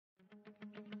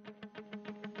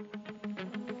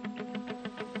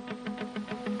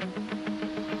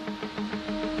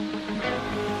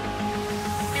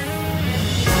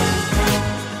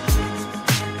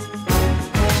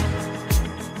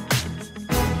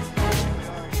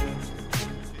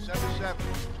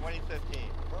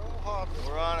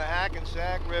We're on a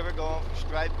Hackensack River going for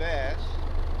striped bass.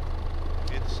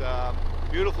 It's a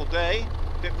beautiful day,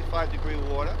 55-degree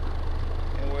water,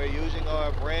 and we're using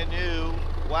our brand new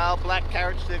wild black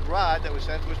carrot stick rod that was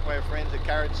sent to us by our friends at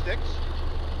CARROT STIX.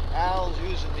 Al's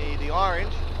using the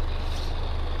orange.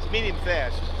 It's a medium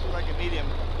fast, it's like a medium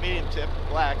tip,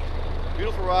 black.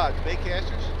 Beautiful rods,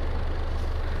 baitcasters.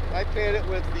 I paired it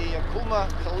with the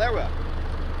CARROT,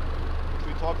 which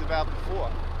we talked about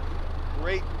before.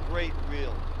 Great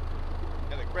reel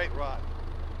and a great rod.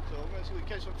 So we're going to see if we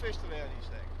catch some fish today on these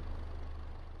things.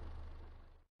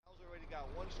 Al's already got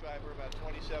one striper about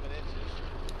 27 inches,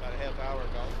 about a half hour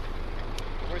ago.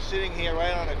 We're sitting here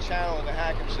right on a channel in the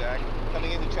Hackensack,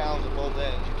 coming into channels at both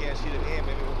ends. You can't see them here,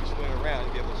 maybe when we swing around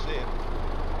you'll be able to see it.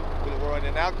 But we're on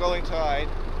an outgoing tide,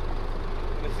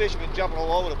 and the fish have been jumping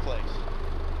all over the place.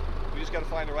 We just got to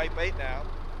find the right bait now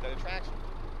that attracts them.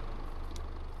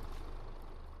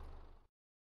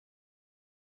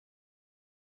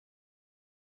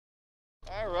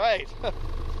 All right,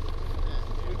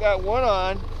 we got one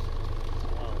on.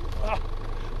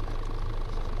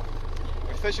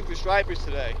 We're fishing for stripers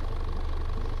today,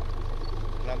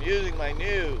 and I'm using my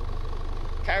new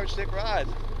carrot stick rod.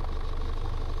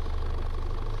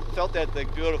 Felt that thing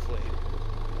beautifully.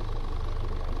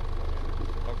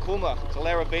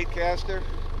 CARROT Baitcaster.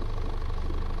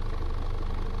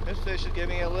 This fish is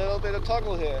giving me a little bit of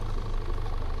tuggle here.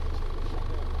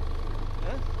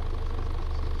 Huh?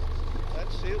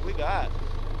 Let's see what we got.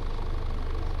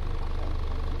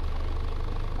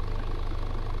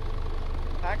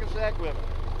 Hackensack River,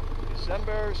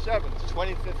 December 7th,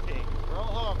 2015.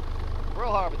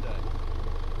 Pearl Harbor Day.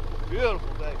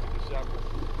 Beautiful day for December.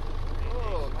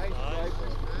 Oh, nice striper.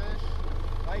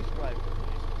 Nice striper.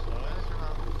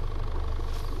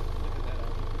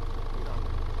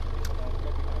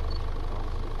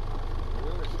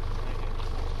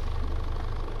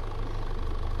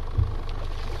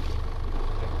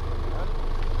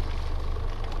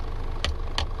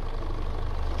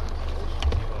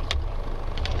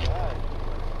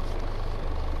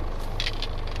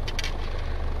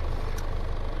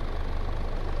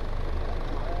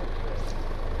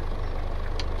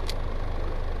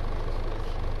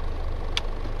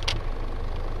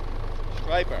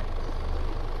 Striper.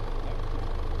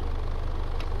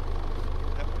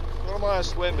 Put them on a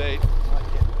swim bait.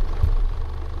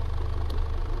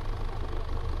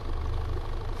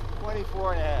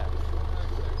 $24.5.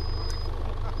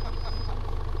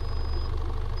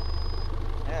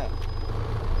 Yeah.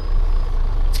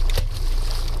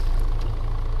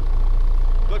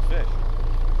 Good fish.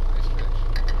 Nice fish.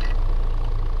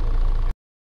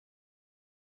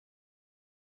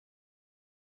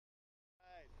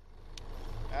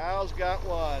 Al's got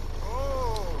one.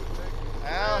 Oh,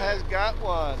 Al has got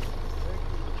one.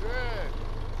 taking the drag.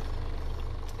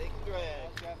 Taking drag.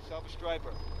 Al's got himself a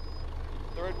striper.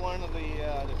 Third one of the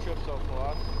trip so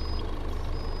far.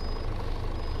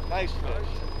 Nice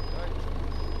fish. Nice.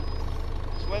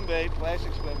 Swim bait,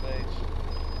 plastic swim baits.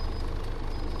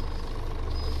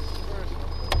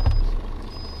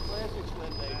 Plastic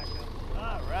swim baits.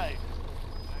 All right.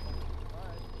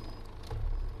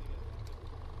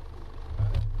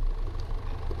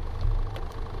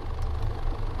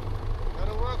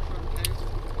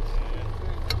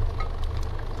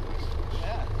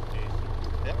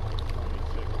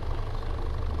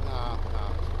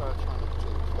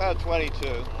 About 22.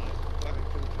 Yeah.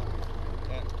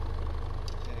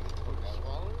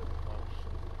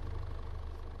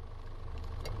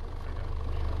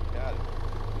 Got it.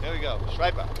 There we go.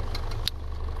 Striper.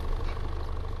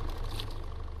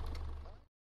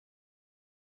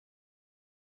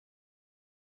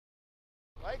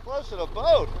 Right close to the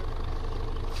boat.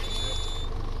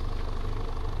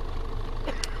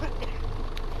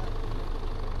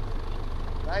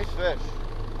 Nice fish.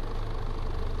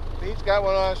 Pete's got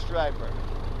one on a striper.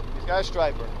 He's got a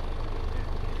striper.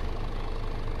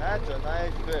 That's a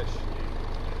nice fish.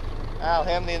 Al,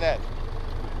 ham the net.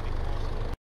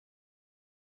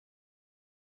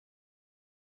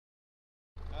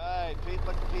 Alright,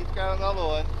 Pete's got another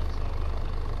one.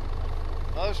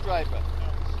 Another striper.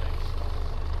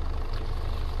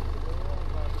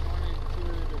 About 22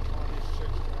 to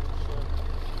 26, 27.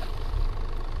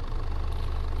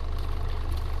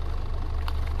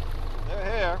 They're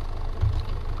here.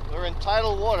 We're in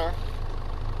tidal water,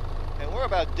 and we're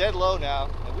about dead low now,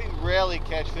 and we rarely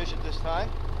catch fish at this time,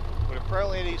 but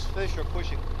apparently these fish are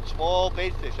pushing small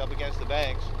bait fish up against the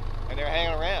banks, and they're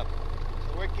hanging around.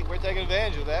 So we're taking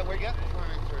advantage of that. We're getting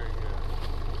 23,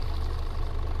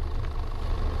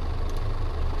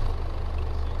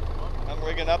 yeah. I'm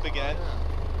rigging up again.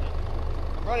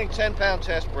 I'm running 10-pound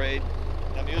test braid.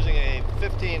 I'm using a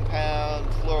 15-pound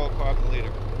fluorocarbon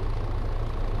leader.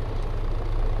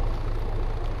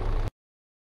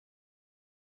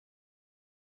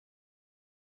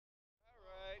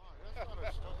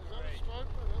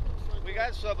 We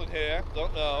got something here,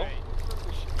 don't know.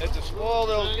 It's a small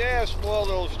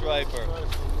little striper.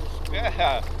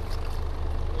 Yeah.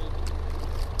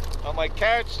 On my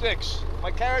carrot sticks.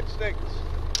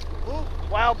 Ooh,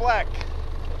 wild black.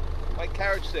 My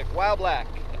carrot stick, wild black.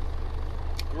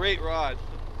 Great rod.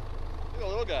 Look at the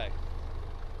little guy.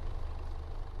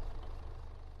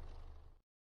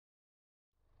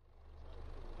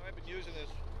 I've been using this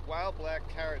wild black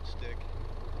carrot stick,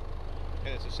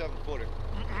 and it's a 7-footer.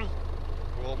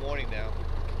 For all morning now.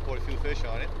 Caught a few fish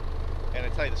on it, and I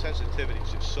tell you, the sensitivity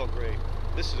is just so great.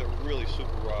 This is a really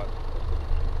super rod.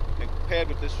 And paired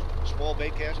with this small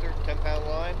baitcaster, 10-pound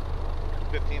line,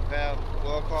 15-pound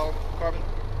fluorocarbon,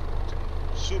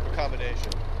 it's a super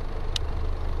combination.